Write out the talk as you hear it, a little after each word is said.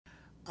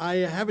I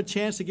have a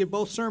chance to give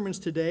both sermons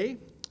today.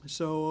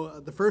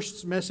 So the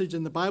first message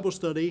in the Bible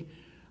study,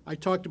 I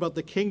talked about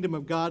the kingdom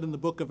of God in the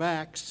book of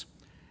Acts.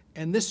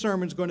 And this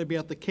sermon is going to be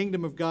about the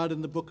kingdom of God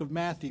in the book of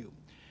Matthew.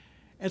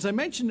 As I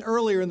mentioned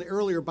earlier in the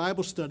earlier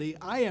Bible study,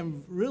 I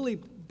am really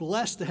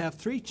blessed to have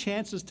three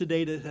chances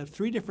today to have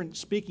three different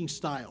speaking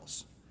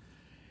styles.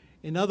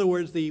 In other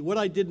words, what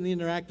I did in the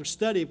interactive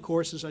study, of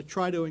course, is I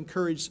try to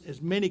encourage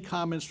as many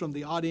comments from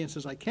the audience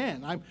as I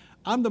can.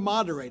 I'm the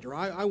moderator.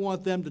 I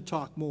want them to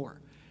talk more,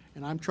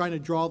 and I'm trying to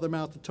draw them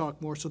out to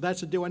talk more. So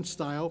that's a different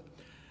style.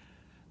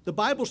 The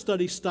Bible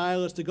study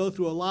style is to go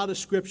through a lot of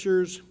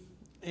scriptures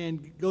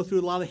and go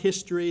through a lot of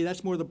history.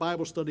 That's more the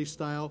Bible study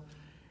style.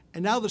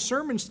 And now the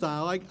sermon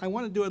style, I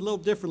want to do it a little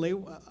differently.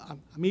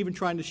 I'm even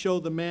trying to show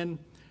the men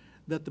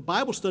that the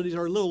Bible studies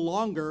are a little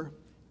longer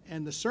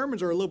and the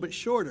sermons are a little bit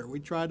shorter. We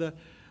try to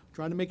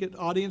make it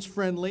audience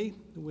friendly.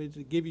 We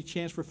give you a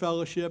chance for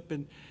fellowship.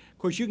 And of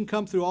course, you can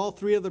come through all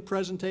three of the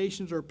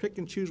presentations or pick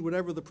and choose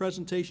whatever the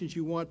presentations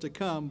you want to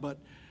come, but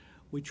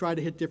we try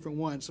to hit different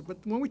ones. But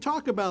when we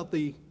talk about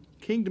the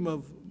kingdom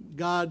of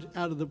God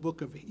out of the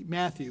book of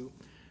Matthew,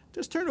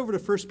 just turn over to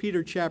 1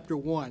 Peter chapter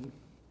 1.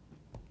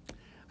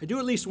 I do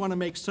at least want to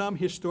make some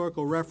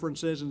historical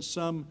references and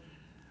some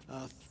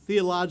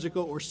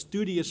theological or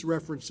studious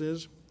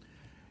references.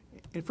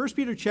 In 1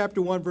 Peter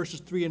chapter 1,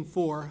 verses 3 and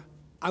 4,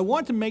 I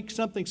want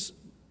to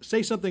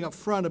say something up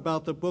front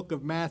about the book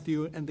of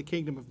Matthew and the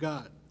kingdom of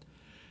God.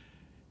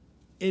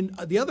 In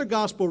the other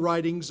gospel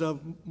writings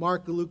of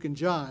Mark, Luke, and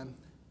John,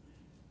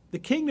 the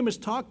kingdom is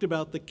talked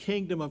about the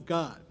kingdom of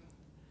God.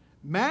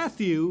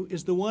 Matthew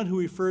is the one who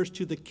refers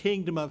to the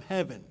kingdom of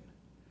heaven.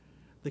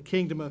 The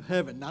kingdom of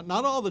heaven. Not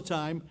all the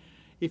time.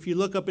 If you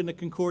look up in the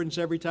concordance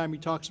every time he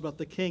talks about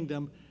the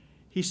kingdom,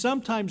 he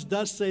sometimes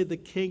does say the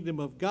kingdom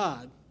of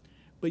God,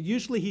 but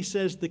usually he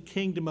says the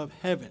kingdom of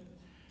heaven.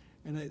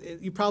 And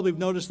you probably have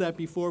noticed that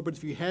before, but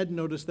if you hadn't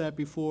noticed that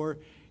before,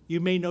 you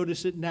may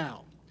notice it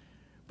now.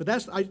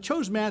 But I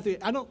chose Matthew.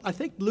 I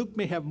think Luke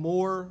may have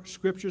more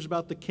scriptures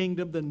about the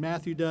kingdom than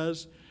Matthew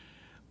does.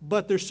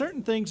 But there's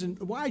certain things, and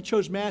why I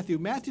chose Matthew.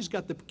 Matthew's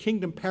got the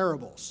kingdom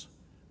parables,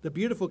 the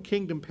beautiful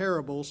kingdom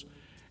parables.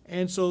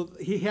 And so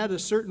he had a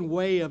certain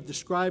way of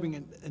describing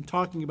and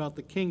talking about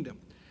the kingdom.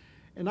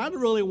 And I'm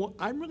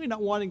really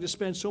not wanting to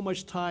spend so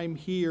much time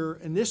here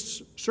in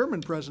this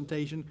sermon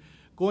presentation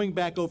going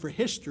back over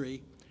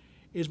history,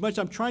 as much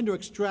I'm trying to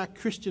extract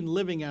Christian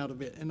living out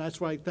of it. And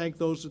that's why I thank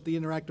those at the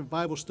Interactive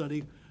Bible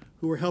Study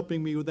who are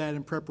helping me with that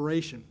in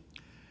preparation.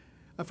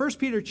 1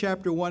 Peter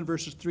chapter 1,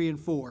 verses 3 and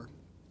 4.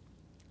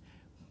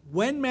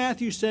 When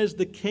Matthew says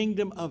the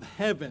kingdom of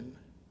heaven,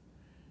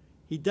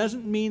 he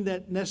doesn't mean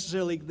that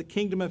necessarily the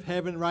kingdom of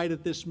heaven right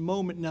at this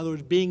moment. In other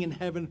words, being in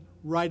heaven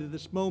right at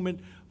this moment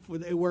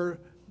where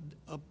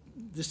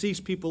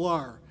deceased people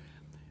are.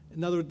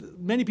 In other words,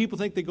 many people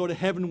think they go to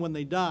heaven when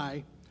they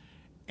die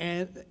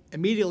and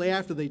immediately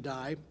after they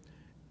die.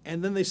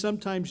 And then they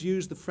sometimes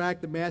use the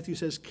fact that Matthew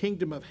says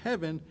kingdom of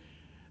heaven,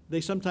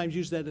 they sometimes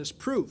use that as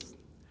proof.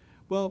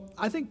 Well,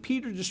 I think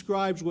Peter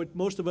describes what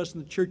most of us in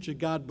the Church of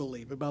God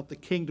believe about the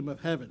kingdom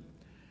of heaven.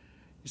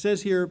 He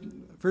says here,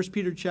 1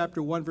 Peter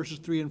chapter 1, verses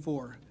 3 and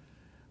 4,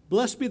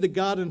 "Blessed be the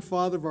God and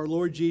Father of our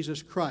Lord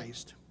Jesus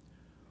Christ,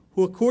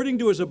 who according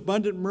to his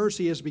abundant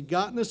mercy has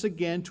begotten us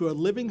again to a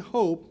living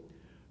hope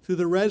through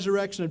the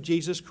resurrection of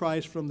Jesus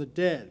Christ from the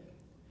dead,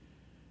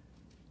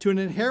 to an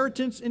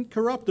inheritance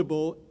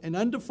incorruptible and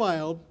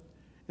undefiled,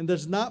 and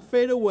does not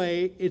fade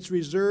away. It's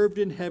reserved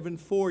in heaven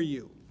for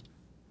you."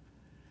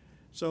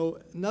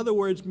 So, in other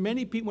words,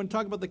 many people, when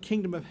talking about the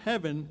kingdom of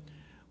heaven,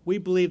 we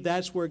believe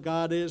that's where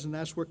God is and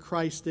that's where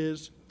Christ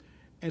is.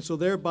 And so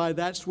thereby,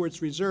 that's where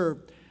it's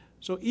reserved.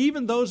 So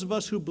even those of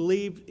us who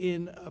believe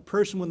in a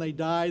person when they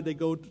die, they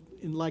go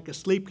in like a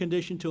sleep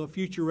condition to a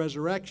future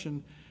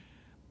resurrection,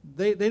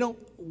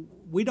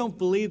 we don't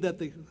believe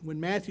that when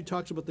Matthew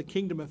talks about the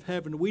kingdom of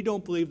heaven, we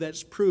don't believe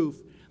that's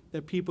proof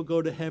that people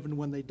go to heaven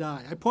when they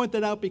die. I point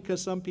that out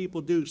because some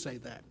people do say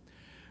that.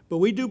 But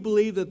we do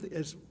believe that,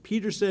 as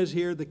Peter says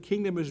here, the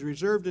kingdom is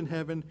reserved in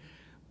heaven.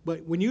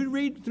 But when you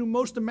read through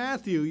most of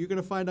Matthew, you're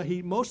going to find out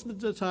he most of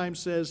the time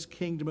says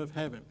kingdom of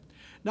heaven.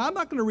 Now, I'm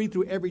not going to read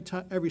through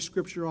every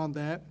scripture on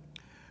that.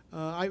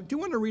 I do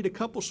want to read a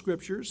couple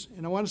scriptures,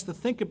 and I want us to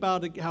think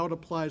about how it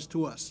applies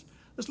to us.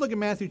 Let's look at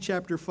Matthew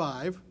chapter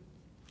 5.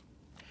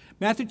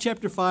 Matthew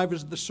chapter 5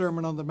 is the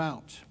Sermon on the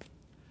Mount.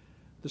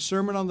 The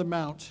Sermon on the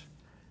Mount.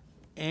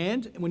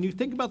 And when you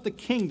think about the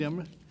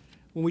kingdom,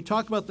 when we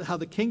talk about how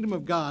the kingdom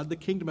of God, the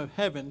kingdom of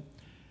heaven,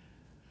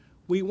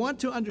 we want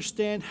to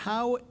understand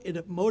how it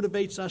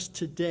motivates us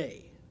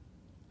today.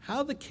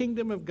 How the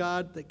kingdom of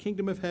God, the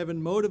kingdom of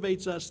heaven,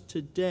 motivates us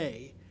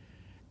today.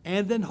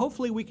 And then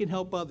hopefully we can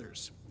help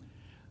others.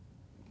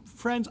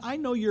 Friends, I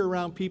know you're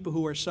around people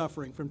who are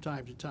suffering from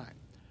time to time.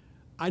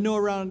 I know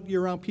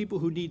you're around people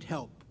who need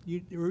help.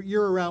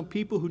 You're around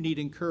people who need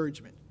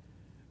encouragement.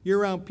 You're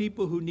around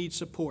people who need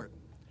support.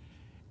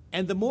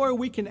 And the more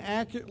we can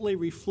accurately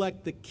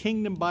reflect the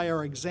kingdom by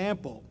our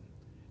example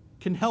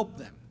can help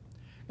them.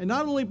 And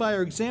not only by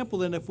our example,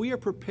 then, if we are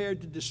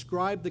prepared to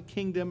describe the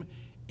kingdom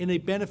in a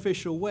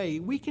beneficial way,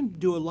 we can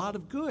do a lot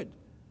of good.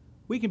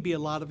 We can be a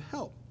lot of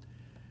help.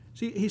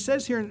 See, he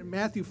says here in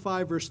Matthew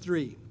 5, verse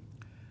 3,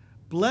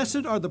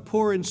 "Blessed are the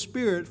poor in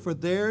spirit, for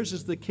theirs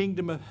is the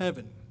kingdom of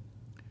heaven."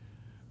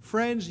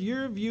 Friends,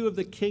 your view of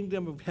the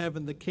kingdom of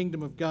heaven, the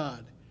kingdom of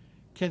God,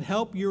 can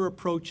help your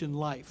approach in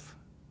life.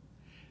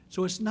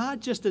 So it's not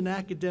just an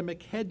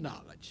academic head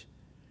knowledge.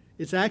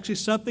 It's actually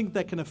something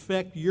that can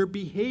affect your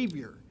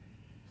behavior,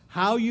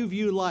 how you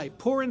view life.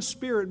 Poor in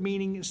spirit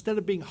meaning instead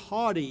of being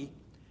haughty,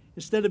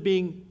 instead of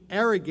being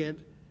arrogant,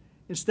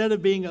 instead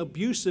of being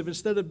abusive,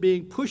 instead of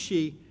being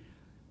pushy,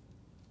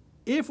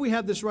 if we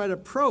have this right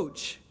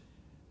approach,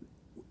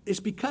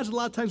 it's because a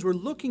lot of times we're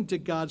looking to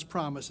God's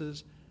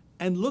promises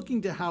and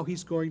looking to how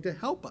he's going to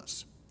help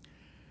us.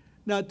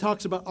 Now, it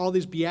talks about all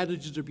these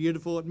beatitudes are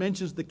beautiful. It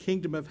mentions the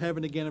kingdom of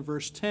heaven again in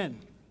verse 10.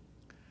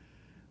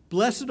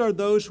 "Blessed are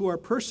those who are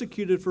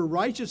persecuted for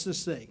righteousness'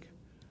 sake,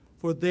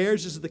 for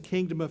theirs is the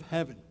kingdom of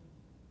heaven."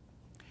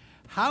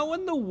 How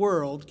in the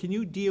world can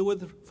you deal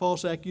with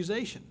false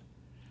accusation?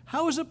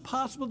 How is it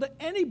possible that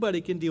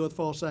anybody can deal with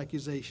false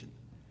accusation?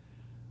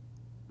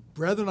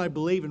 Brethren, I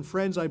believe, and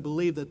friends, I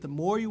believe that the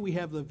more we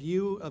have the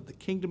view of the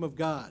kingdom of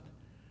God,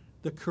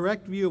 the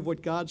correct view of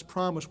what God's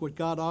promised, what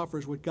God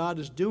offers, what God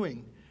is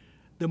doing,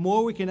 the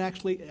more we can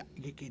actually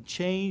it can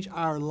change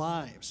our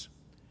lives.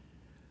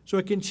 So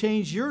it can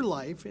change your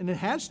life, and it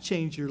has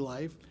changed your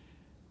life,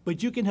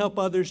 but you can help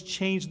others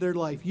change their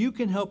life. You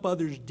can help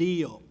others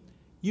deal.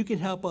 You can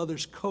help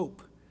others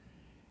cope.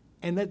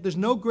 And that there's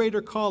no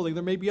greater calling.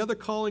 There may be other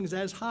callings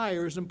as high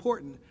or as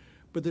important,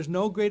 but there's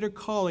no greater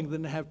calling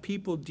than to have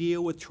people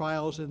deal with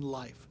trials in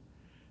life,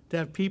 to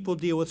have people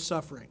deal with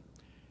suffering.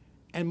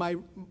 And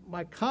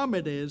my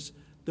comment is,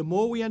 the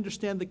more we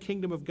understand the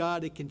kingdom of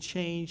God, it can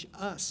change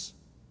us.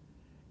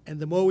 And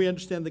the more we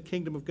understand the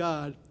kingdom of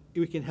God,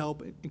 we can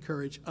help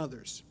encourage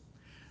others.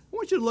 I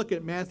want you to look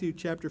at Matthew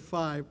chapter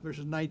 5,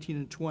 verses 19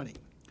 and 20.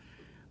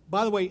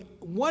 By the way,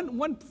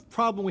 one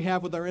problem we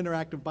have with our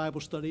interactive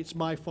Bible study, it's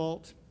my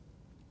fault.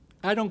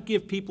 I don't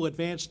give people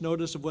advance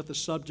notice of what the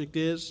subject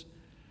is.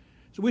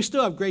 So we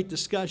still have great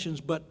discussions,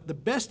 but the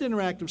best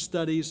interactive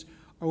studies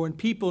are when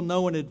people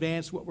know in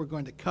advance what we're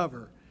going to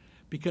cover,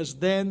 because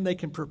then they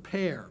can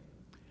prepare.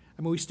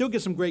 I mean, we still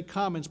get some great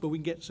comments, but we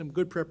can get some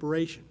good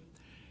preparation.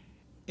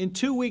 In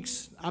 2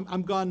 weeks,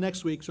 I'm gone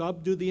next week, so I'll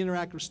do the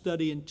interactive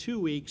study in 2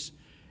 weeks,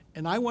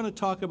 and I want to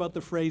talk about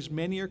the phrase,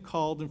 "Many are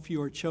called and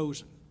few are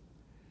chosen."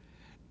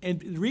 And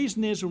the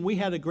reason is, when we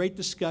had a great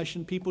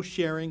discussion, people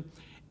sharing,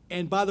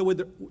 and by the way,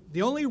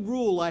 the only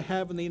rule I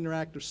have in the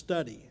interactive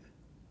study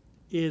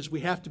is we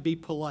have to be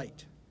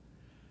polite.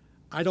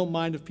 I don't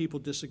mind if people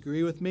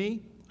disagree with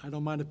me. I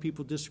don't mind if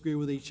people disagree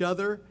with each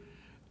other.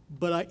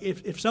 But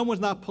if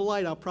someone's not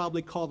polite, I'll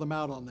probably call them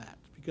out on that,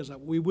 because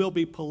we will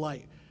be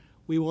polite.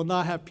 We will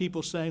not have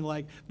people saying,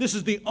 like, "This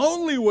is the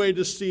only way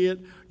to see it.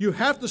 You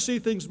have to see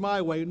things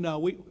my way."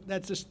 No,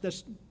 that's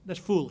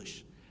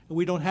foolish. And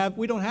we don't have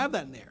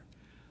that in there.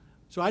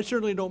 So I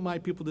certainly don't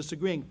mind people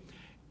disagreeing.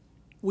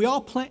 We all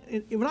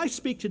plant. When I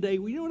speak today,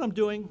 you know what I'm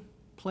doing?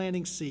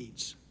 Planting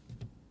seeds.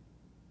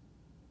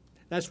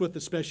 That's what the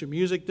special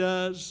music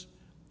does.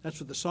 That's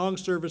what the song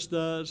service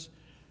does.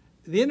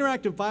 The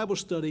interactive Bible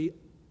study,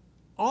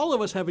 all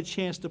of us have a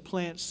chance to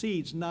plant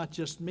seeds, not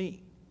just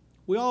me.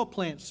 We all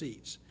plant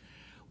seeds.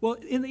 Well,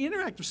 in the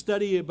interactive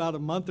study about a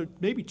month or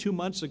maybe 2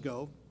 months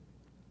ago,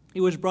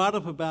 it was brought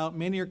up about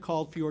many are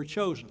called, few are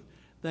chosen.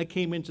 That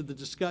came into the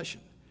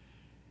discussion.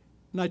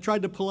 And I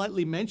tried to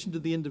politely mention to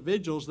the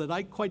individuals that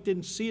I quite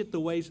didn't see it the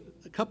way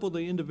a couple of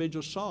the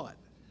individuals saw it.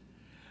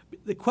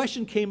 The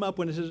question came up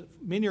when it says,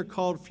 "Many are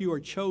called, few are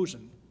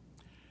chosen."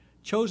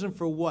 Chosen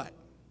for what?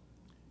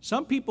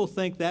 Some people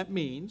think that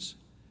means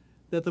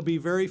that there'll be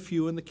very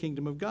few in the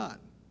kingdom of God.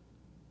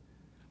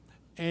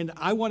 And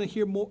I want to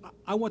hear more.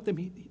 I want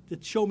them to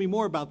show me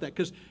more about that,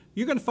 because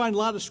you're going to find a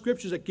lot of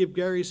scriptures that give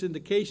various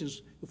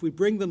indications. If we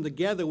bring them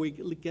together, we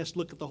just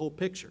look at the whole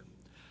picture.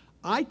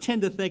 I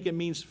tend to think it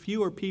means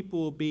fewer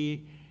people will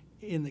be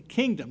in the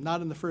kingdom,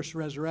 not in the first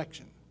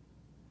resurrection.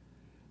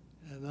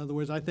 In other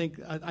words, I think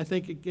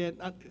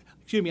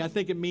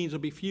it means there'll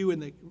be few in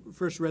the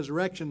first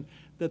resurrection,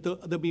 that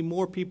there'll be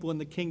more people in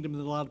the kingdom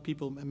than a lot of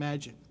people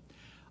imagine.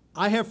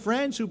 I have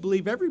friends who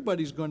believe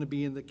everybody's going to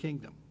be in the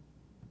kingdom.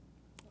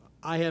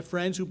 I have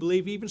friends who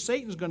believe even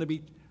Satan's going to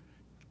be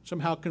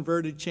somehow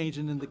converted,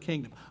 changing in the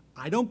kingdom.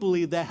 I don't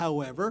believe that,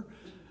 however.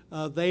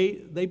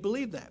 They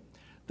believe that.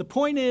 The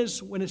point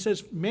is, when it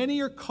says, "Many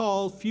are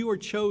called, few are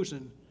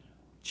chosen,"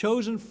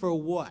 chosen for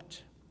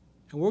what?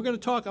 And we're going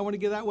to talk, I want to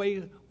get that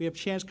way, we have a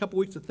chance, a couple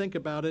weeks to think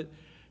about it,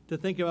 to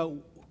think about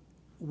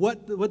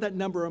what that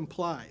number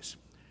implies.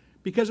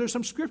 Because there's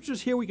some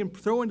scriptures here we can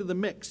throw into the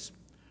mix.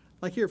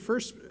 Like here,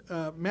 first,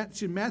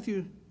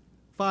 Matthew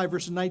 5,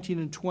 verses 19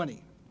 and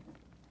 20.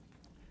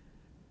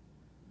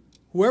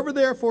 "Whoever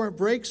therefore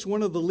breaks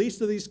one of the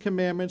least of these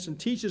commandments and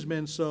teaches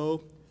men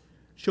so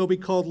shall be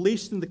called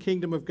least in the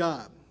kingdom of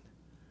God.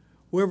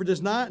 Whoever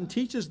does not and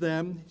teaches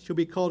them shall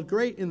be called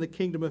great in the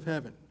kingdom of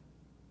heaven.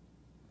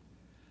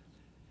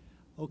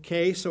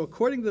 Okay, so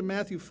according to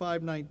Matthew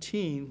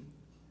 5:19,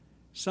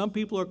 some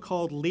people are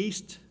called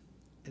least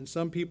and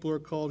some people are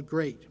called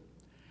great.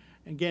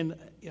 Again,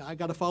 I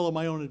got to follow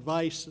my own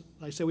advice.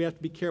 I say we have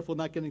to be careful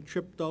not getting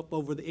tripped up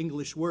over the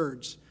English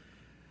words.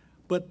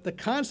 But the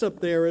concept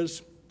there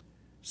is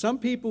some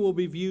people will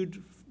be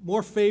viewed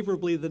more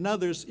favorably than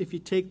others if you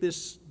take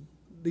these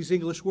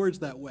English words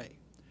that way.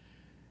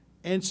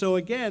 And so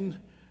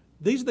again,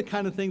 these are the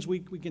kind of things we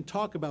can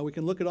talk about. We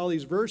can look at all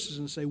these verses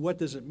and say, what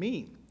does it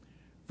mean?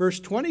 Verse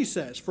 20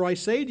 says, "For I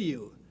say to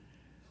you,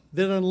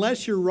 that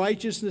unless your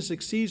righteousness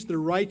exceeds the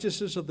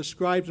righteousness of the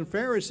scribes and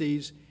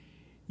Pharisees,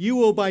 you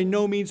will by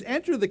no means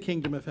enter the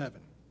kingdom of heaven."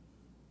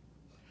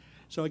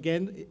 So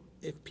again,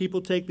 if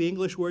people take the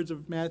English words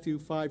of Matthew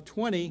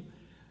 5:20,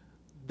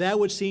 that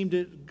would seem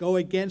to go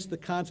against the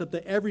concept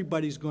that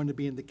everybody's going to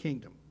be in the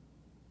kingdom.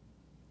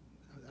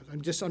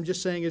 I'm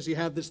just saying as you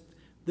have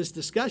this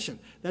discussion,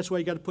 that's why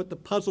you got to put the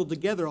puzzle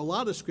together, a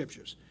lot of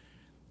scriptures.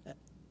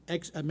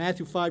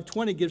 Matthew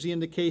 5:20 gives the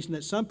indication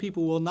that some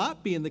people will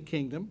not be in the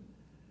kingdom,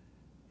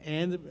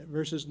 and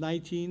verse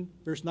 19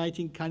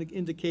 kind of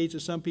indicates that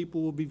some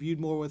people will be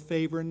viewed more with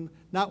favor and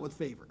not with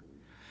favor.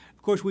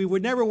 Of course, we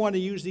would never want to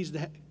use these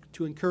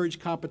to encourage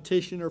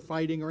competition or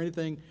fighting or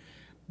anything,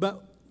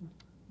 but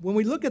when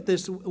we look at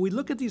this, we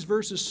look at these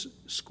verses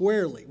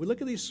squarely. We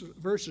look at these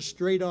verses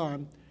straight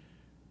on,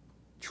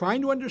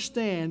 trying to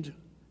understand,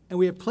 and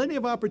we have plenty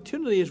of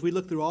opportunity as we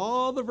look through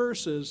all the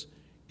verses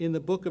in the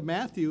book of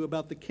Matthew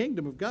about the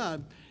kingdom of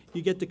God.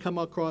 You get to come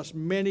across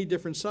many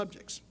different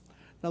subjects.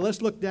 Now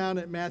let's look down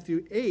at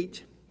Matthew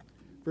 8,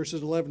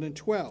 verses 11 and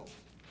 12.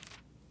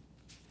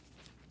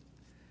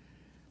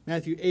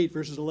 Matthew 8,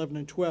 verses 11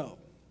 and 12.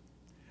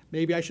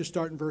 Maybe I should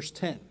start in verse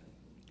 10,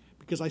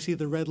 because I see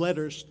the red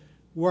letters,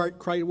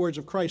 words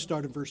of Christ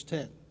start in verse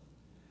 10.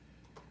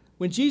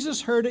 "When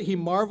Jesus heard it, he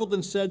marveled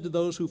and said to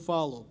those who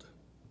followed."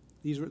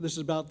 This is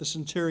about the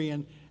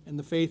centurion and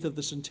the faith of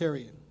the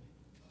centurion.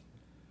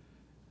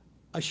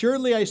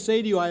 "Assuredly, I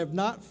say to you, I have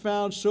not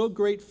found so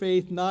great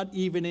faith, not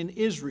even in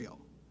Israel."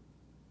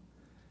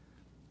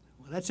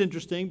 Well, that's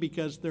interesting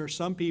because there are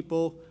some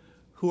people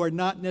who are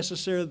not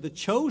necessarily the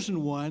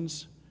chosen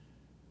ones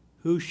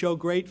who show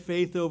great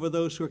faith over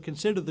those who are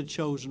considered the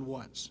chosen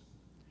ones.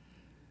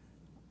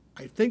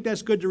 I think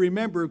that's good to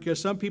remember because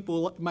some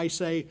people might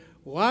say,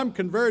 well, I'm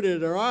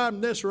converted, or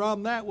I'm this, or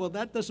I'm that. Well,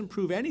 that doesn't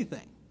prove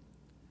anything.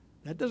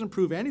 That doesn't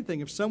prove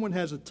anything. If someone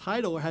has a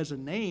title or has a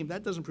name,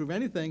 that doesn't prove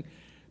anything,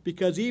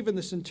 because even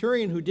the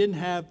centurion who didn't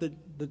have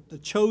the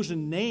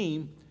chosen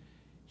name,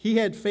 he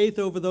had faith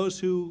over those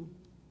who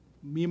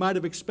you might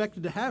have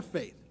expected to have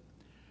faith.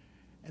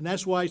 And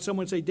that's why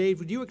someone say, Dave,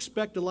 would you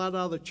expect a lot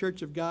out of the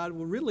Church of God?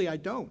 Well, really, I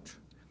don't.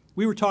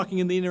 We were talking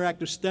in the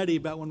interactive study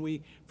about when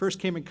we first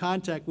came in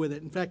contact with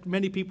it. In fact,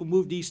 many people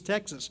moved to East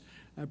Texas.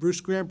 Bruce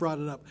Graham brought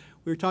it up.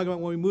 We were talking about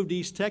when we moved to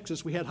East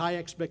Texas, we had high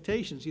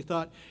expectations. You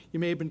thought you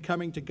may have been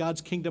coming to God's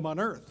kingdom on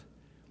earth.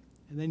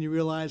 And then you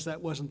realized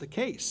that wasn't the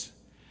case.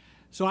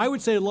 So I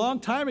would say a long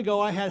time ago,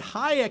 I had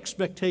high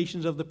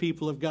expectations of the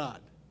people of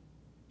God.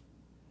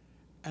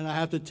 And I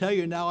have to tell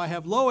you now, I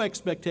have low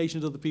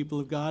expectations of the people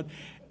of God.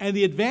 And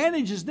the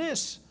advantage is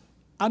this: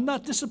 I'm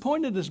not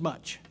disappointed as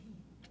much.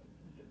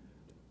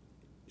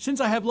 Since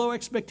I have low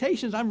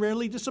expectations, I'm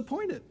rarely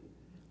disappointed.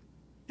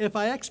 If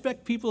I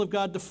expect people of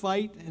God to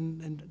fight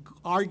and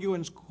argue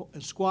and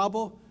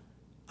squabble,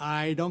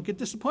 I don't get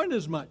disappointed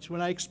as much. When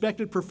I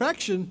expected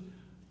perfection,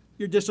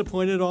 you're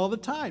disappointed all the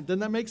time. Doesn't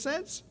that make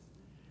sense?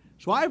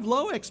 So I have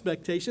low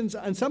expectations,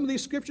 and some of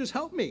these scriptures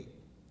help me.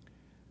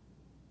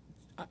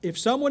 If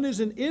someone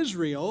is in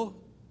Israel,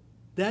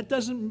 that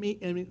doesn't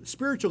mean,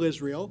 spiritual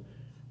Israel,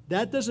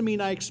 that doesn't mean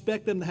I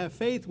expect them to have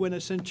faith when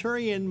a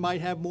centurion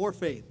might have more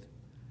faith.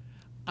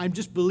 I'm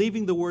just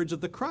believing the words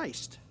of the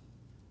Christ.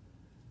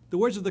 The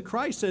words of the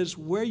Christ says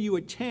where you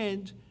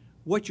attend,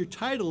 what your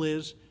title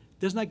is,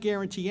 does not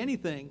guarantee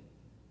anything.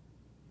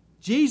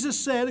 Jesus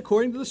said,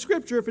 according to the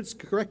scripture, if it's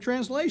the correct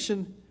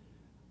translation,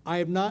 I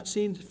have not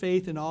seen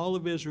faith in all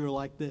of Israel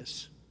like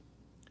this.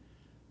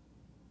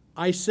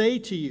 I say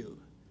to you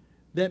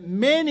that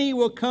many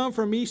will come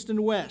from east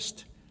and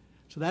west.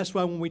 So that's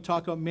why when we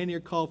talk about many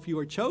are called, few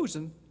are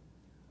chosen,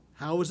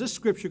 how is this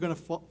scripture going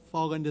to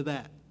fall into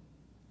that?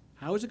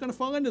 How is it going to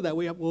fall into that?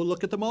 We'll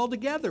look at them all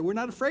together. We're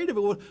not afraid of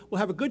it. We'll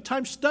have a good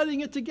time studying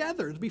it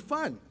together. It'll be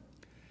fun.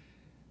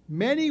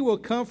 Many will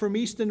come from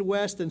east and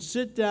west and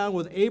sit down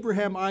with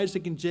Abraham,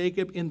 Isaac, and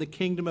Jacob in the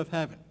kingdom of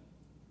heaven.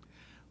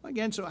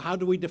 Again, so how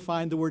do we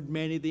define the word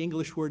many, the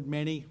English word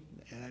many?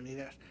 I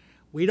mean,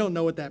 we don't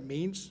know what that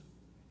means.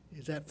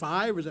 Is that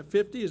 5? Is that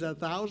 50? Is that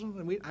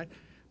 1,000?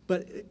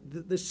 But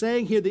the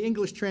saying here, the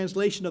English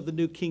translation of the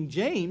New King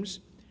James,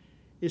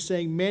 is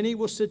saying many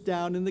will sit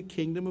down in the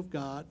kingdom of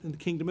God, in the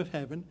kingdom of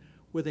heaven,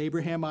 with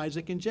Abraham,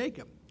 Isaac, and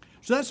Jacob.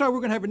 So that's why we're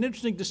going to have an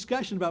interesting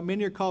discussion about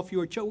many are called, few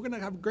are chosen. We're going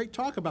to have a great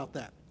talk about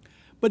that.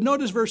 But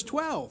notice verse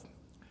 12.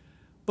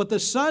 But the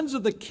sons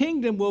of the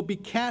kingdom will be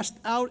cast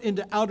out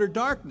into outer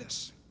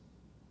darkness.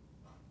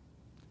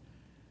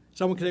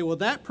 Someone can say, well,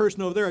 that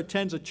person over there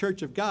attends a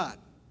church of God.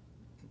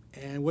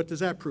 And what does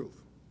that prove?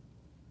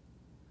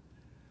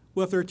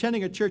 Well, if they're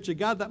attending a church of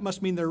God, that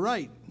must mean they're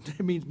right.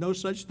 It means no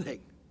such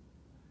thing.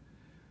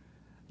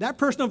 That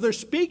person over there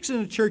speaks in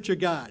a church of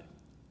God.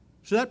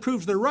 So that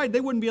proves they're right.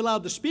 They wouldn't be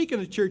allowed to speak in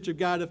a church of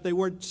God if they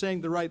weren't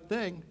saying the right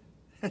thing.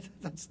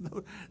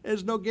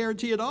 There's no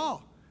guarantee at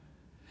all.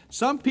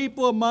 Some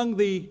people among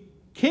the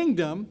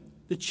kingdom,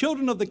 the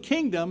children of the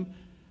kingdom,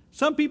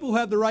 some people who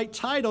have the right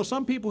title,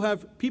 some people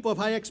have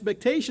high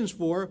expectations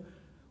for,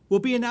 will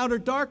be in outer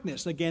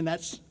darkness. Again,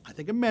 that's, I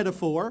think, a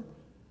metaphor,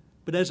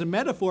 but as a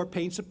metaphor, it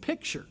paints a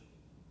picture.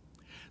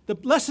 The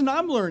lesson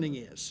I'm learning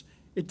is,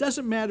 it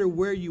doesn't matter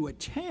where you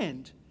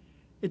attend,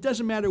 it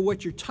doesn't matter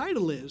what your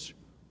title is,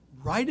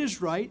 right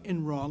is right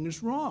and wrong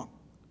is wrong.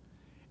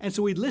 And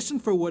so we listen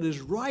for what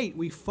is right,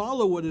 we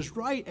follow what is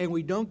right, and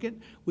we don't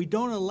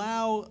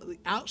allow the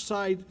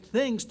outside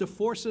things to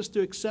force us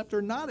to accept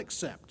or not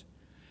accept.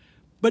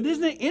 But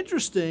isn't it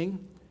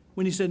interesting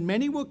when he said,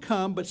 many will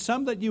come, but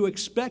some that you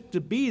expect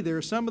to be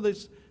there,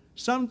 the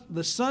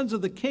sons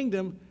of the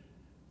kingdom,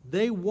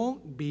 they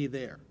won't be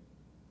there.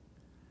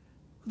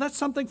 That's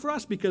something for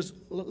us, because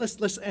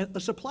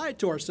let's apply it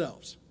to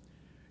ourselves.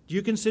 Do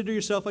you consider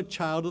yourself a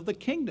child of the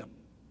kingdom?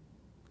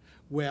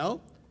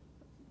 Well,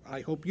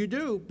 I hope you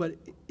do, but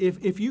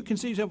if you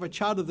consider yourself a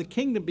child of the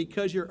kingdom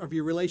because of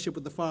your relationship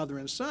with the Father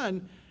and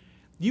Son,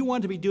 you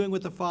want to be doing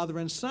what the Father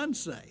and Son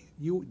say.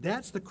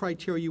 That's the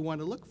criteria you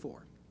want to look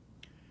for.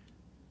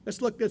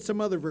 Let's look at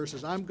some other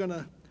verses.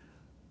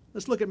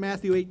 Let's look at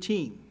Matthew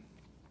 18,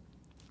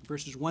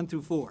 verses 1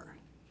 through 4.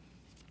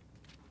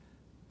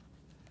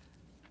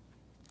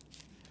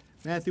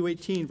 Matthew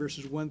 18,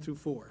 verses 1 through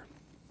 4.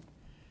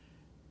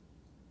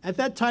 At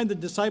that time the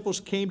disciples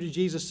came to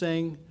Jesus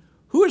saying,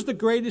 "Who is the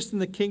greatest in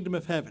the kingdom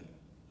of heaven?"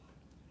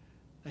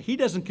 Now, he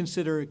doesn't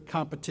consider it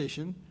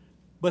competition,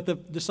 but the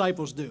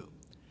disciples do.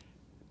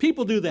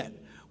 People do that.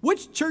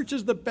 Which church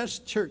is the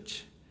best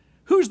church?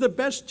 Who's the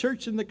best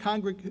church in the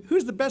congregation?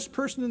 Who's the best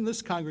person in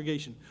this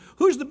congregation?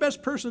 Who's the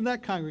best person in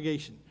that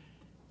congregation?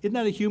 Isn't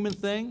that a human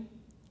thing?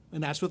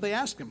 And that's what they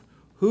ask him.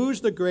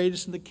 Who's the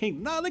greatest in the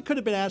kingdom? No, they could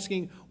have been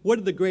asking, what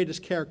are the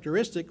greatest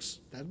characteristics?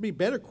 That would be a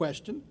better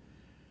question.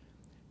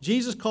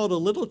 Jesus called a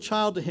little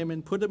child to him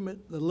and put the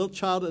little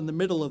child in the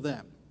middle of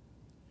them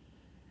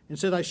and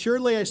said,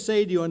 Surely I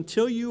say to you,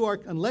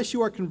 unless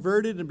you are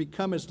converted and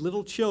become as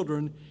little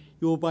children,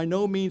 you will by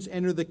no means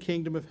enter the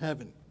kingdom of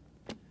heaven.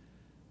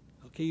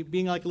 Okay,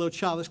 being like a little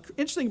child. It's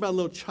interesting about a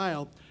little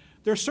child.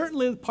 There are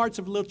certainly parts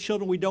of little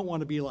children we don't want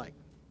to be like.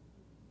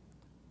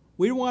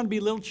 We don't want to be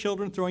little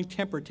children throwing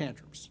temper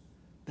tantrums.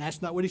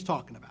 That's not what he's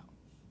talking about.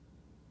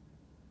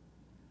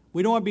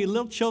 We don't want to be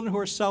little children who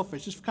are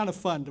selfish. It's kind of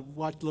fun to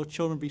watch little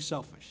children be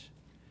selfish.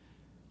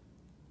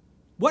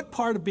 What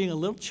part of being a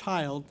little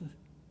child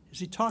is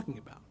he talking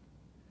about?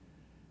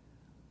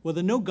 Well,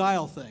 the no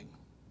guile thing.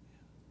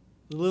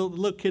 The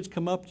little kids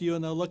come up to you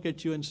and they'll look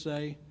at you and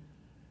say,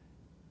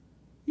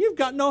 "You've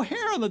got no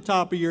hair on the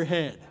top of your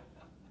head."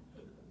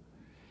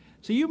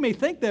 So you may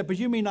think that, but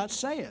you may not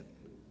say it.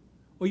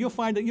 Or you'll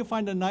find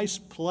a nice,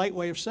 polite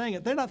way of saying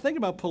it. They're not thinking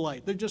about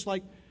polite. They're just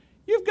like,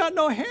 "You've got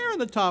no hair on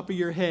the top of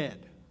your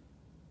head."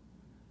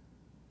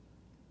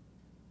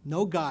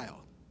 No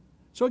guile.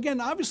 So again,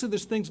 obviously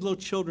there's things little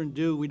children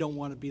do. We don't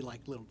want to be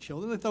like little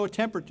children. They throw a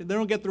temper. They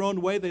don't get their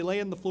own way. They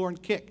lay on the floor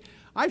and kick.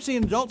 I've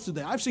seen adults do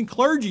that. I've seen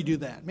clergy do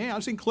that. Man,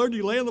 I've seen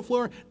clergy lay on the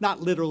floor,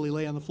 not literally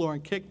lay on the floor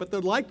and kick, but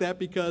they're like that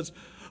because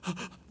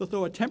they'll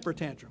throw a temper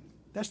tantrum.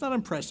 That's not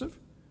impressive.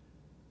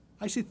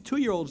 I see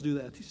 2-year-olds do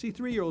that. I see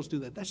 3-year-olds do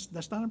that.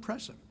 That's not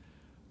impressive.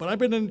 But I've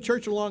been in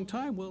church a long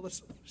time. Well,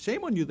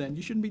 shame on you then.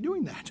 You shouldn't be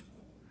doing that.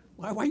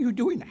 Why are you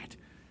doing that?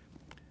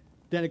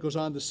 Then it goes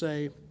on to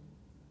say,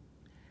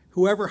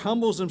 whoever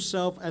humbles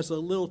himself as a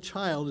little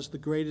child is the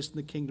greatest in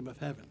the kingdom of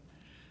heaven.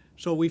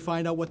 So we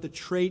find out what the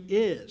trait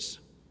is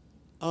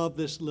of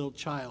this little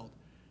child.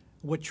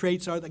 What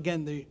traits are,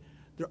 again,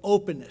 their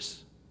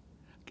openness.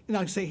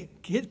 Now I say,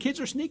 kids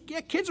are sneaky.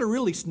 Yeah, kids are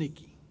really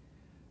sneaky.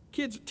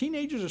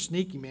 Teenagers are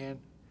sneaky, man.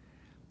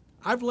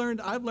 I've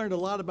learned a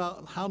lot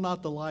about how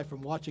not to lie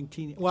from watching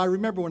teenagers. Well, I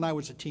remember when I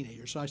was a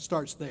teenager, so I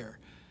starts there.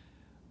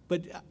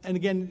 But and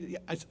again,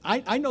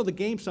 I know the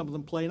game some of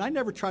them play, and I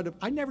never try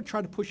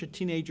to push a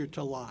teenager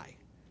to lie,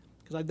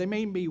 because they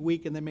may be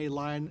weak and they may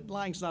lie, and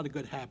lying's not a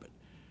good habit.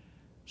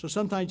 So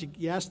sometimes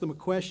you ask them a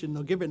question,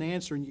 they'll give an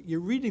answer, and you're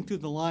reading through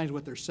the lines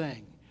what they're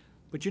saying,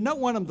 but you don't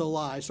want them to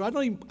lie. So I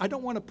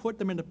don't want to put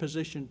them in a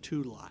position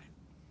to lie,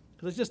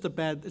 because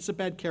it's a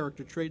bad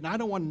character trait, and I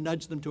don't want to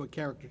nudge them to a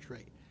character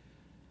trait.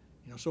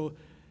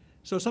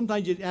 So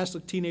sometimes you ask a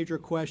teenager a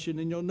question,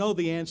 and you'll know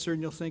the answer,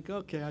 and you'll think,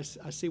 okay,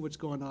 I see what's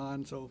going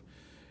on. So,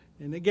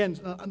 and again,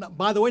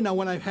 by the way, now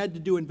when I've had to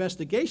do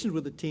investigations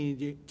with a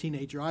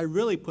teenager, I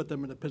really put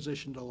them in a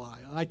position to lie.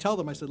 And I tell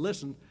them, I said,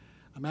 listen,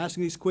 I'm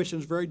asking these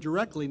questions very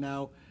directly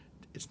now.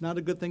 It's not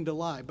a good thing to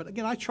lie. But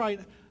again,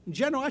 in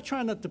general, I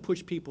try not to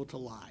push people to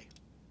lie.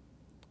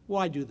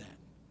 Why do that?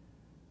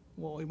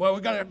 Well,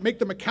 we've got to make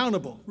them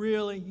accountable.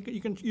 Really?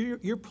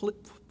 Your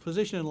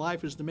position in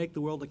life is to make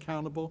the world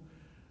accountable?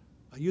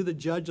 Are you the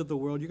judge of the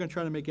world? You're going to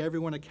try to make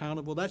everyone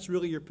accountable? That's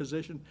really your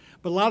position?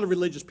 But a lot of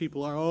religious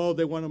people are,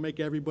 they want to make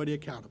everybody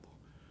accountable.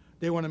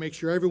 They want to make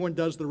sure everyone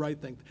does the right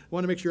thing. They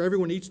want to make sure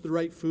everyone eats the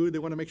right food. They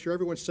want to make sure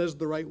everyone says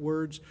the right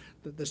words,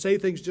 that they say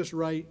things just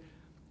right.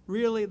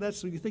 Really?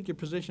 You think your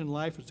position in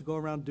life is to go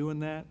around doing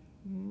that?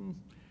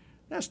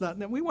 That's not.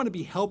 We want to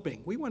be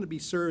helping. We want to be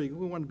serving.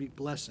 We want to be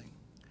blessing.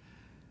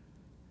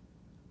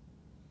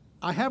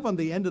 I have on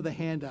the end of the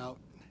handout,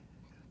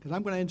 because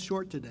I'm going to end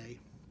short today,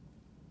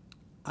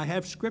 I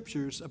have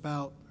scriptures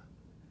about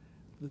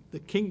the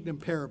kingdom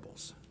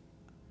parables.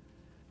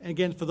 And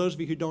again, for those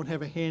of you who don't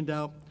have a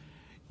handout,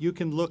 you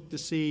can look to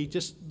see,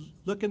 just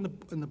look in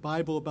the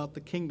Bible about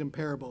the kingdom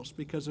parables,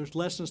 because there's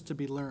lessons to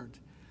be learned.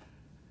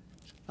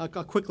 I'll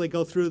quickly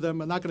go through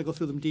them. I'm not going to go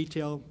through them in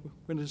detail. I'm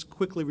going to just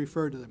quickly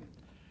refer to them.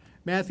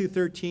 Matthew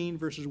 13,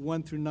 verses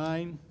 1 through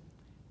 9,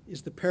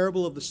 is the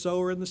parable of the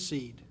sower and the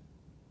seed.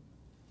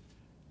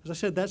 As I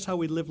said, that's how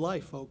we live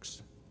life,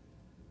 folks.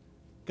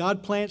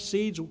 God plants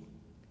seeds,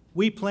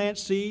 we plant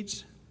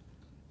seeds,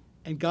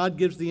 and God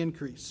gives the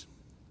increase.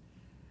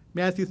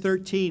 Matthew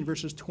 13,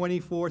 verses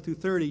 24 through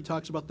 30,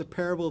 talks about the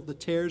parable of the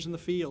tares in the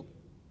field.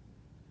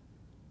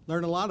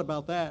 Learn a lot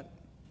about that.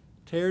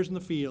 Tares in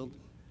the field.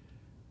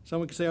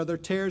 Someone can say, are there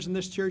tares in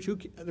this church?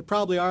 There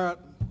probably are.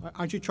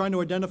 Aren't you trying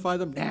to identify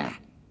them? Nah.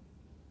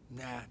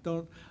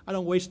 I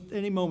don't waste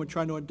any moment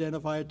trying to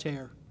identify a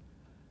tare.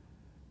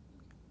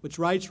 What's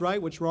right's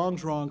right, what's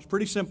wrong's wrong. It's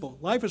pretty simple.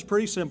 Life is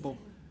pretty simple.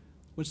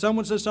 When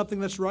someone says something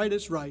that's right,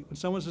 it's right. When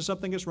someone says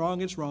something that's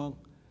wrong, it's wrong.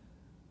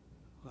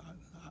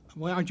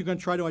 Well, aren't you going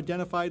to try to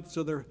identify it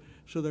to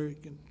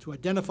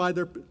identify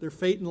their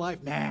fate in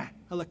life? Nah,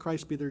 I'll let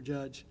Christ be their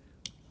judge.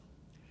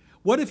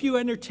 What if you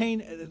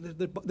entertain,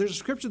 there's a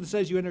scripture that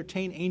says you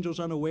entertain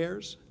angels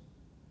unawares.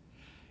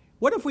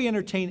 What if we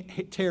entertain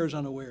tares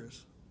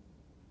unawares?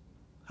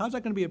 How's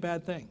that going to be a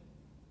bad thing?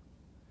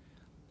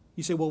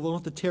 You say, well,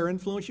 won't the tare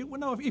influence you? Well,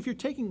 no, if you're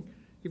taking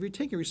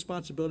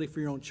responsibility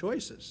for your own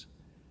choices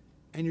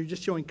and you're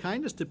just showing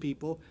kindness to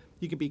people,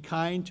 you can be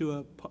kind to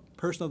a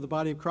person of the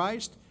body of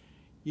Christ.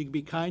 You can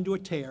be kind to a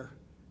tare.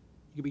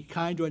 You can be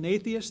kind to an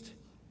atheist.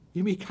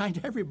 You can be kind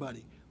to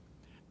everybody.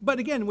 But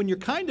again, when you're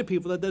kind to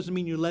people, that doesn't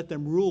mean you let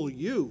them rule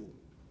you.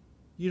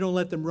 You don't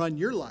let them run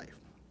your life.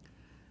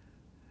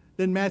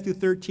 Then Matthew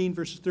 13,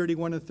 verses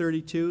 31 and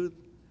 32,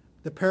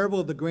 the parable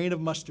of the grain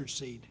of mustard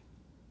seed.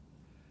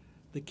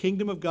 The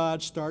kingdom of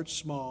God starts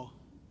small.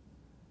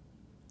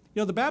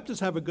 You know, the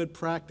Baptists have a good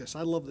practice.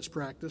 I love this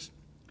practice.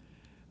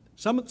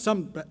 Some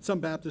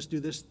Baptists do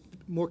this,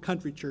 more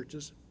country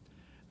churches.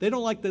 They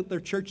don't like their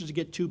churches to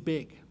get too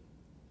big.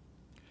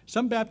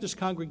 Some Baptist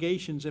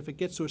congregations, if it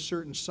gets to a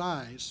certain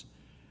size,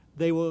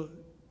 they will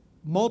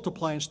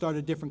multiply and start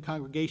a different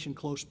congregation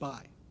close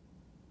by.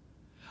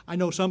 I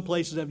know some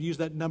places have used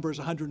that number as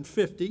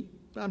 150.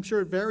 I'm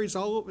sure it varies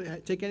all over.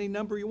 Take any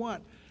number you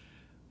want.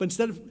 But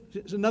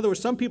in other words,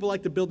 some people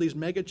like to build these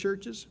mega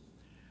churches,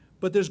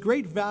 but there's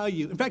great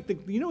value. In fact,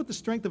 you know what the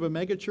strength of a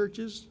mega church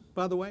is,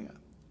 by the way?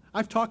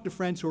 I've talked to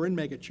friends who are in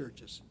mega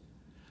churches.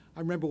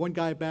 I remember one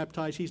guy I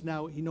baptized, he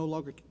no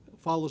longer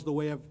follows the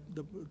way of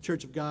the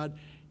Church of God.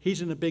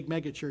 He's in a big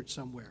mega church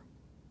somewhere.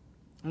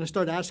 And I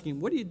started asking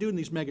him, what do you do in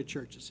these mega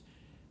churches?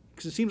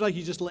 Because it seems like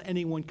you just let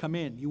anyone come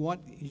in. You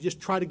just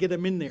try to get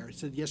them in there. He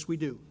said, yes, we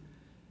do.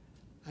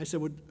 I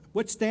said, well,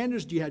 what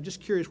standards do you have?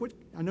 Just curious.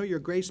 I know you're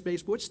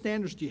grace-based, but what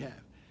standards do you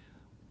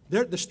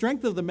have? The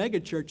strength of the mega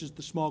church is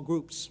the small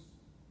groups.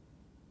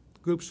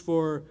 Groups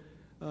for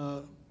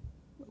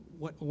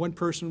one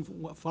person,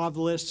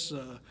 fatherless,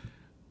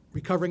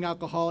 recovering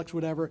alcoholics,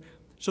 whatever.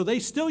 So they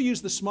still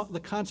use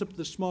the concept of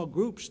the small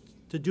groups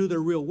to do their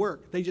real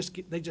work. They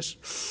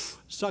just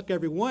suck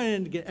everyone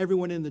in to get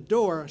everyone in the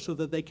door so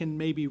that they can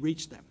maybe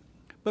reach them.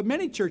 But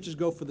many churches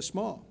go for the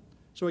small.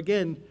 So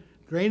again,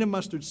 grain of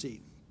mustard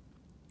seed.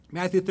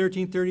 Matthew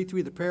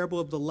 13:33, the parable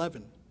of the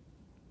leaven.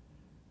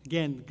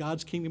 Again,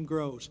 God's kingdom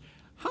grows.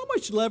 How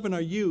much leaven are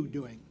you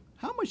doing?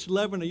 How much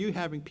leaven are you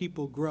having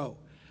people grow?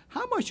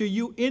 How much are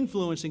you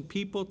influencing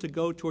people to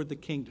go toward the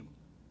kingdom?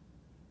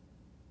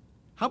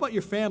 How about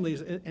your family?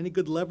 Is any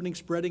good leavening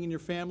spreading in your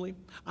family?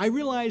 I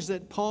realize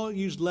that Paul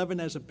used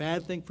leaven as a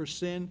bad thing for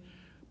sin,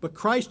 but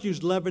Christ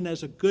used leaven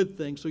as a good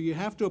thing, so you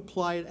have to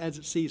apply it as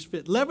it sees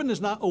fit. Leaven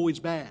is not always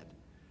bad.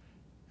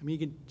 I mean,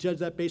 you can judge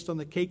that based on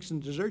the cakes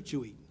and desserts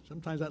you eat.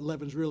 Sometimes that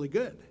leaven's really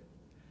good.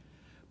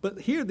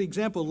 But here, the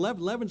example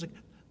of leaven's,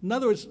 in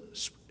other words,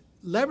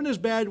 leaven is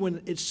bad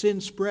when it's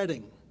sin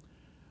spreading.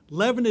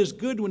 Leaven is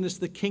good when it's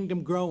the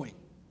kingdom growing.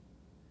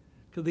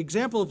 Because the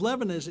example of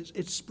leaven is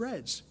it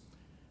spreads.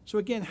 So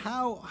again,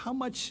 how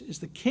much is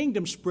the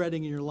kingdom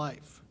spreading in your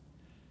life?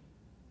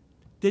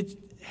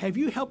 Have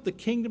you helped the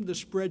kingdom to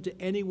spread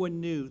to anyone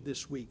new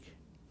this week?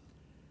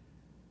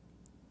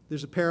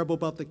 There's a parable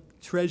about the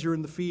treasure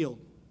in the field.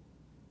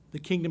 The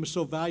kingdom is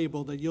so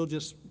valuable that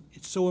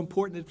it's so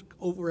important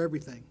over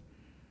everything.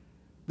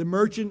 The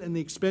merchant and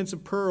the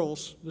expensive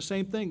pearls, the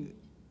same thing.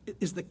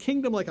 Is the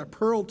kingdom like a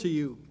pearl to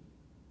you?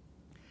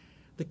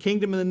 The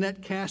kingdom of the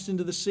net cast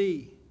into the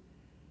sea.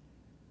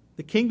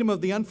 The kingdom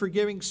of the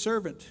unforgiving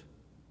servant.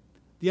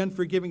 The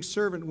unforgiving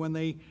servant, when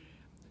they,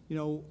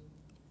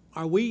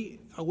 are we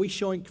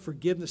showing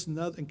forgiveness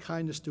and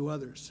kindness to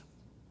others?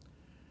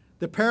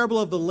 The parable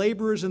of the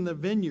laborers in the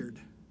vineyard.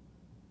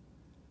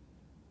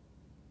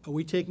 Are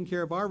we taking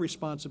care of our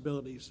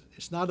responsibilities?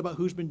 It's not about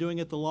who's been doing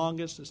it the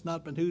longest. It's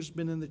not about who's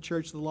been in the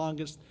church the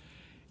longest.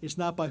 It's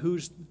not by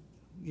who's,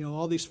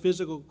 all these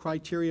physical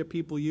criteria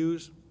people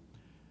use.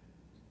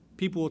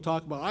 People will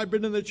talk about, I've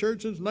been in the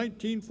church since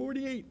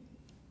 1948.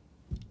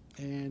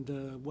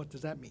 And what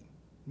does that mean?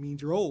 It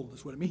means you're old,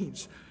 is what it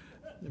means.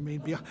 I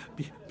mean,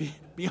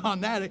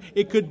 beyond that,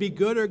 it could be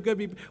good or it could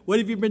be. What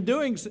have you been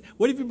doing?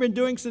 What have you been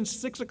doing since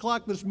 6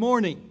 o'clock this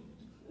morning?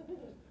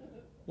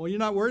 Well, you're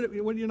not worried.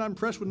 You're not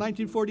impressed with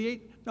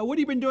 1948? Now, what have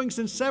you been doing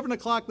since 7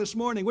 o'clock this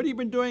morning? What have you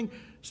been doing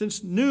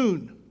since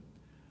noon?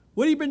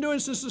 What have you been doing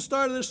since the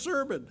start of this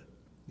sermon?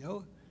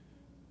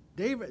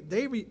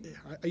 David,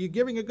 are you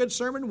giving a good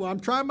sermon? Well, I'm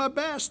trying my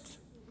best.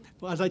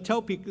 Well, as I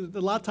tell people, a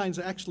lot of times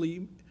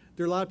actually,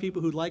 there are a lot of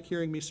people who like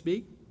hearing me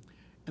speak.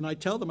 And I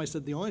tell them, I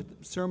said, the only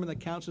sermon that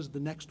counts is the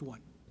next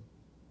one.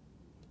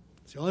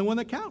 It's the only one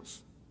that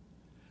counts.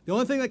 The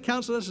only thing that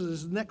counts with us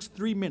is the next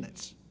 3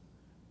 minutes.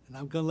 And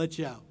I'm going to let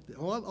you out.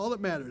 All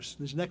that matters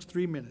is the next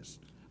 3 minutes.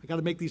 I got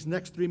to make these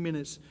next 3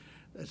 minutes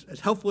as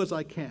helpful as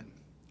I can.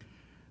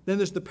 Then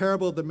there's the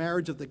parable of the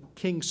marriage of the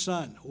king's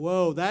son.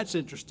 Whoa, that's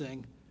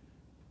interesting.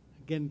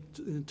 Again,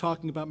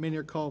 talking about many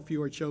are called,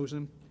 few are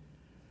chosen.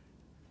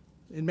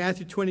 In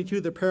Matthew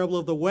 22, the parable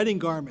of the wedding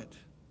garment.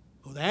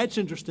 Oh, that's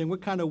interesting.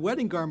 What kind of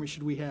wedding garment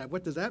should we have?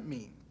 What does that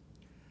mean?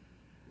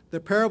 The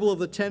parable of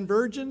the 10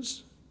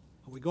 virgins.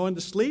 Are we going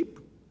to sleep?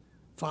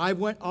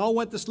 All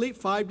went to sleep.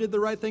 5 did the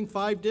right thing.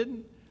 5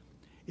 didn't.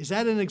 Is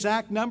that an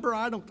exact number?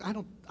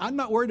 I'm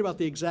not worried about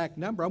the exact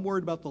number. I'm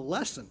worried about the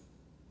lesson.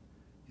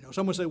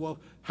 Someone say, well,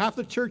 half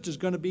the church is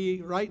going to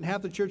be right and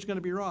half the church is going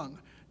to be wrong.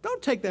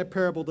 Don't take that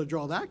parable to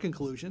draw that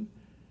conclusion.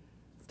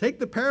 Take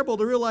the parable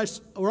to realize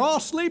we're all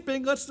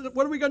sleeping.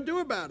 What are we going to do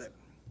about it?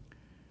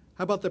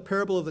 How about the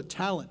parable of the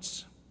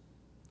talents?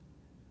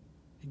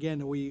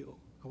 Again, are we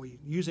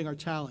using our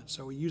talents?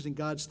 Are we using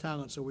God's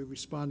talents? Are we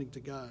responding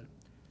to God?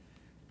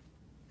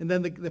 And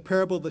then the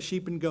parable of the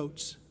sheep and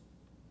goats.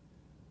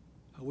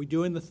 Are we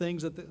doing the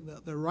things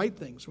the right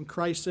things? When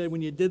Christ said,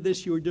 when you did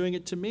this, you were doing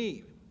it to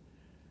me.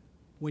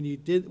 When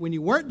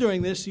you weren't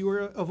doing this, you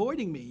were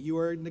avoiding me. You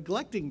were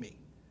neglecting me.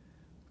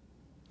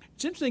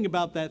 It's interesting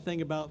about that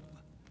thing about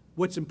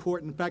what's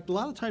important. In fact, a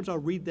lot of times I'll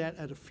read that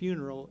at a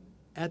funeral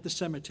at the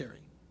cemetery.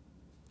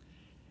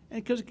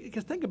 And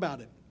because think about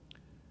it.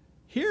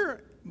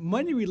 Here,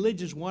 many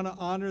religions want to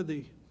honor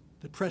the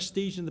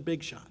prestige and the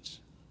big shots,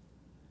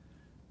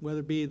 whether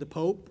it be the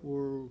Pope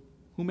or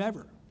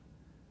whomever.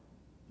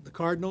 The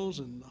cardinals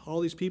and all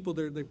these people,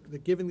 they're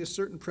giving this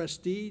certain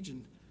prestige,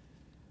 and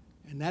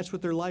that's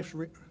what their life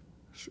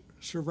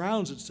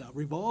surrounds itself,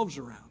 revolves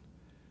around.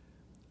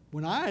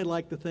 When I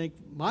like to think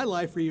my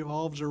life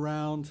revolves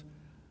around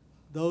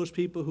those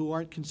people who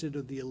aren't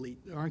considered the elite,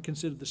 aren't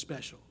considered the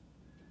special.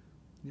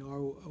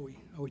 Are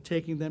we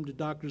taking them to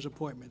doctor's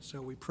appointments?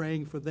 Are we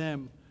praying for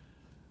them?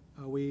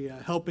 Are we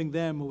helping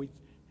them?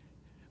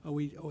 Are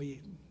we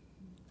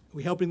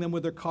helping them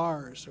with their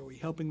cars? Are we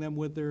helping them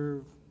with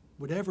their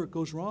whatever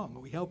goes wrong?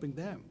 Are we helping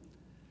them?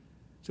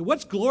 So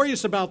what's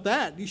glorious about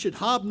that? You should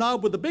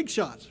hobnob with the big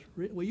shots.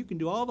 Well, you can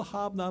do all the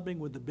hobnobbing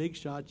with the big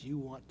shots you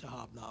want to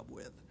hobnob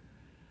with.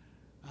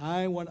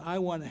 I want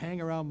to hang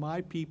around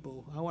my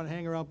people. I want to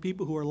hang around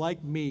people who are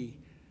like me,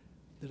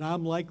 that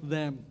I'm like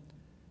them.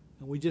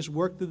 And we just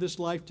work through this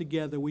life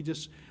together. We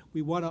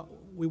want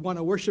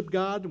to worship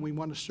God, and we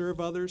want to serve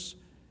others,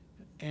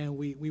 and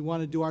we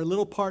want to do our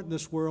little part in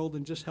this world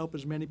and just help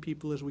as many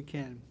people as we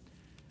can.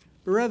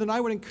 But rather than,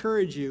 I would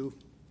encourage you,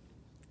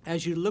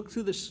 as you look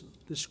through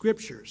the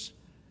scriptures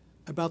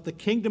about the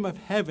kingdom of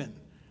heaven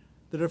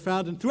that are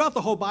found throughout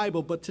the whole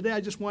Bible, but today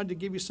I just wanted to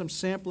give you some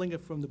sampling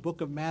from the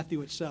book of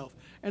Matthew itself.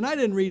 And I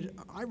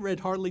read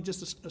hardly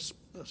just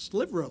a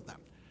sliver of them.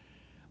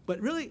 But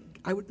really,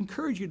 I would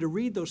encourage you to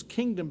read those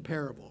kingdom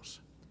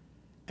parables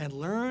and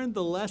learn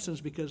the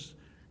lessons, because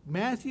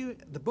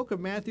the book of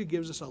Matthew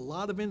gives us a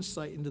lot of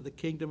insight into the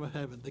kingdom of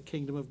heaven, the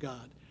kingdom of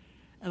God.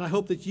 And I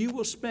hope that you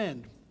will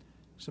spend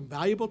some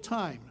valuable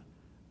time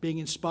being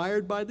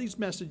inspired by these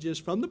messages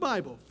from the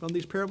Bible, from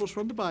these parables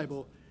from the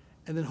Bible,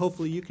 and then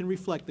hopefully you can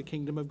reflect the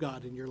kingdom of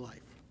God in your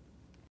life.